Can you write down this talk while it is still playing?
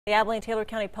The Abilene-Taylor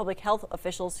County Public Health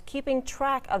officials keeping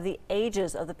track of the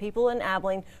ages of the people in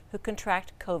Abilene who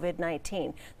contract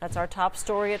COVID-19. That's our top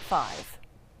story at 5.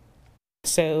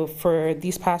 So for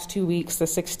these past 2 weeks, the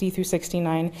 60 through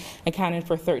 69 accounted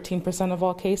for 13% of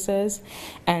all cases,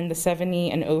 and the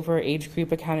 70 and over age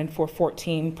group accounted for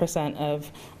 14%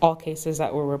 of all cases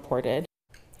that were reported.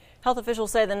 Health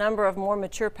officials say the number of more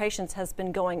mature patients has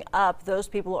been going up. Those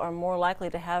people are more likely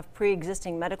to have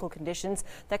pre-existing medical conditions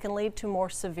that can lead to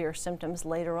more severe symptoms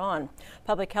later on.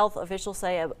 Public health officials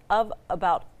say of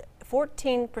about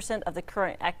 14% of the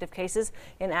current active cases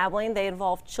in Abilene, they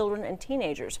involve children and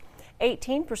teenagers.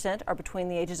 18% are between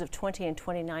the ages of 20 and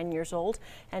 29 years old,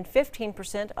 and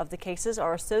 15% of the cases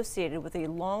are associated with the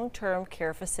long-term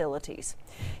care facilities.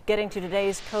 Getting to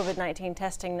today's COVID-19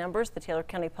 testing numbers, the Taylor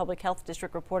County Public Health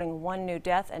District reporting 1 new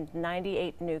death and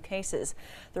 98 new cases.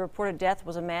 The reported death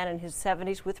was a man in his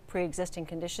 70s with pre-existing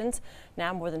conditions.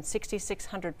 Now more than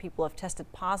 6,600 people have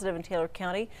tested positive in Taylor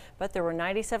County, but there were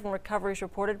 97 recoveries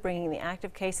reported, bringing the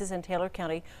active cases in Taylor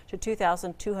County to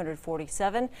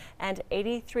 2,247, and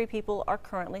 83 people are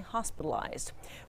currently hospitalized.